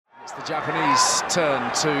It's the Japanese turn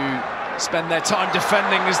to spend their time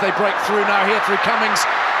defending as they break through now here through Cummings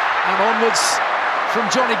and onwards from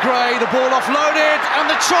Johnny Gray. The ball offloaded and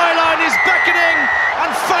the try line is beckoning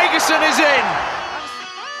and Fagerson is in.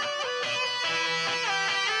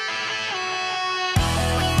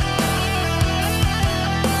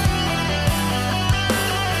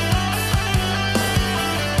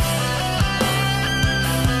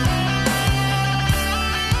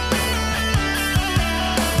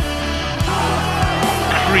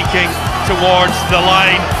 Creaking towards the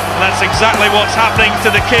line, and that's exactly what's happening to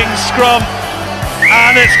the Kings scrum,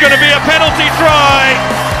 and it's going to be a penalty try.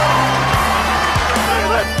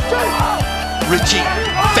 Richie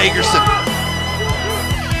Fagerson.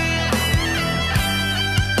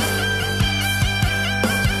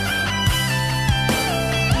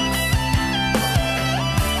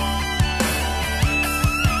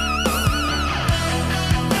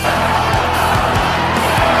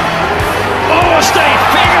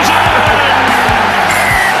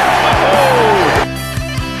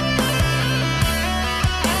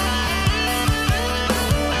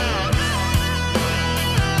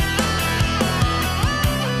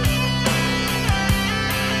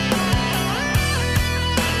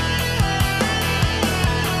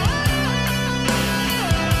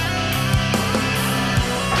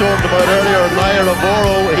 Talked about earlier, Nair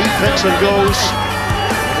Amoro, he picks and goes.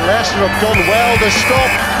 Leicester have done well to stop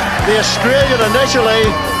the Australian initially,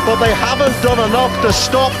 but they haven't done enough to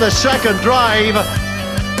stop the second drive.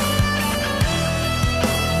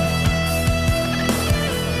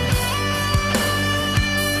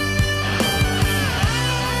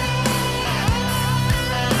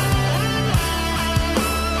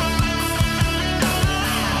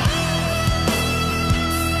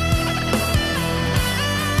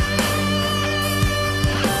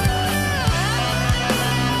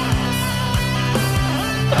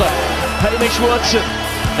 Hamish Watson,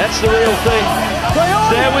 that's the real thing.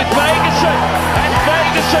 There with Fagerson, and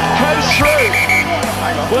Fagerson goes through.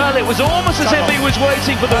 Well, it was almost as if he was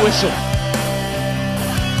waiting for the whistle.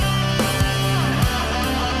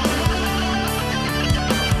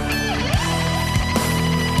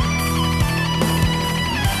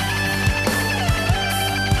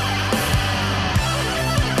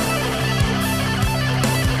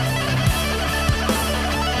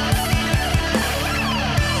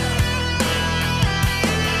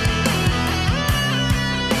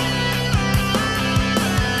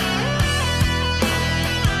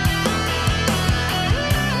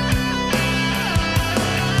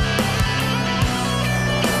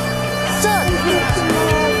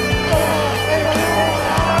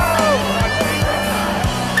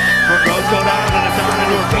 Front rows go down and it's down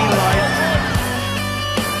into a green line.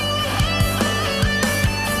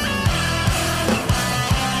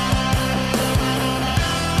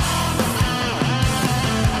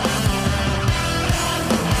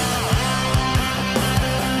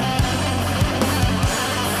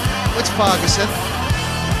 It's Fagerson.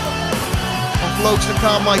 Offloads to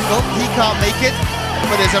Carmichael. He can't make it,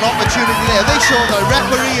 but there's an opportunity there. They show the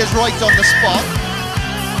referee is right on the spot.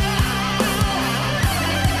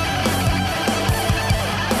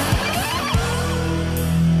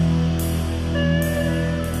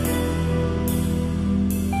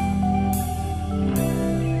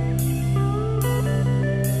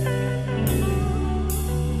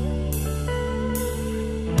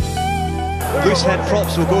 Loose head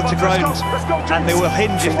props will go to ground and they will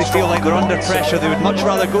hinge if they feel like they're under pressure. They would much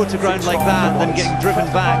rather go to ground like that than getting driven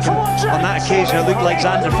back, and on that occasion it looked like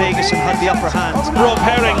Zander Fagerson had the upper hand. Rob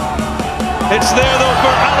Herring, it's there though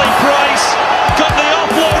for Ali Price, got the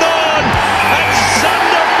offload on, and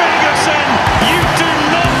Zander Fagerson, you do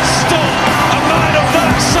not stop a man of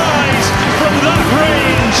that size from that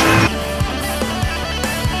range.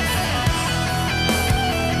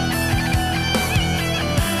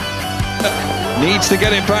 Needs to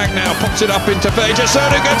get it back now, pops it up into Fagerson,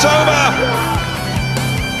 who gets over!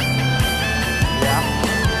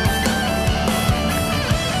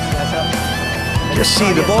 Just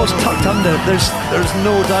see, the ball's tucked under. There's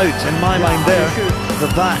no doubt in my mind there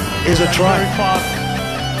that that is a try.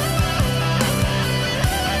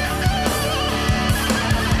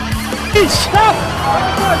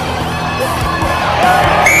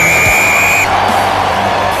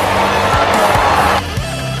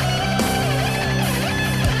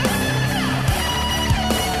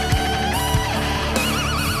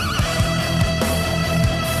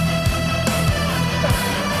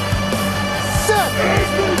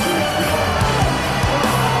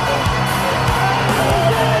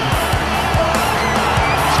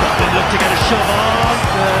 to get a shove on,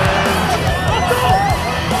 and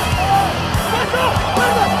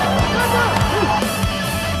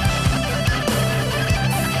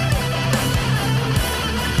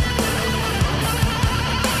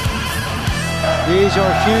These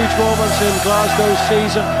are huge moments in Glasgow's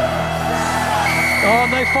season. Oh,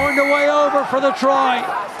 and they find a way over for the try.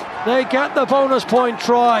 They get the bonus point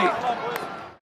try.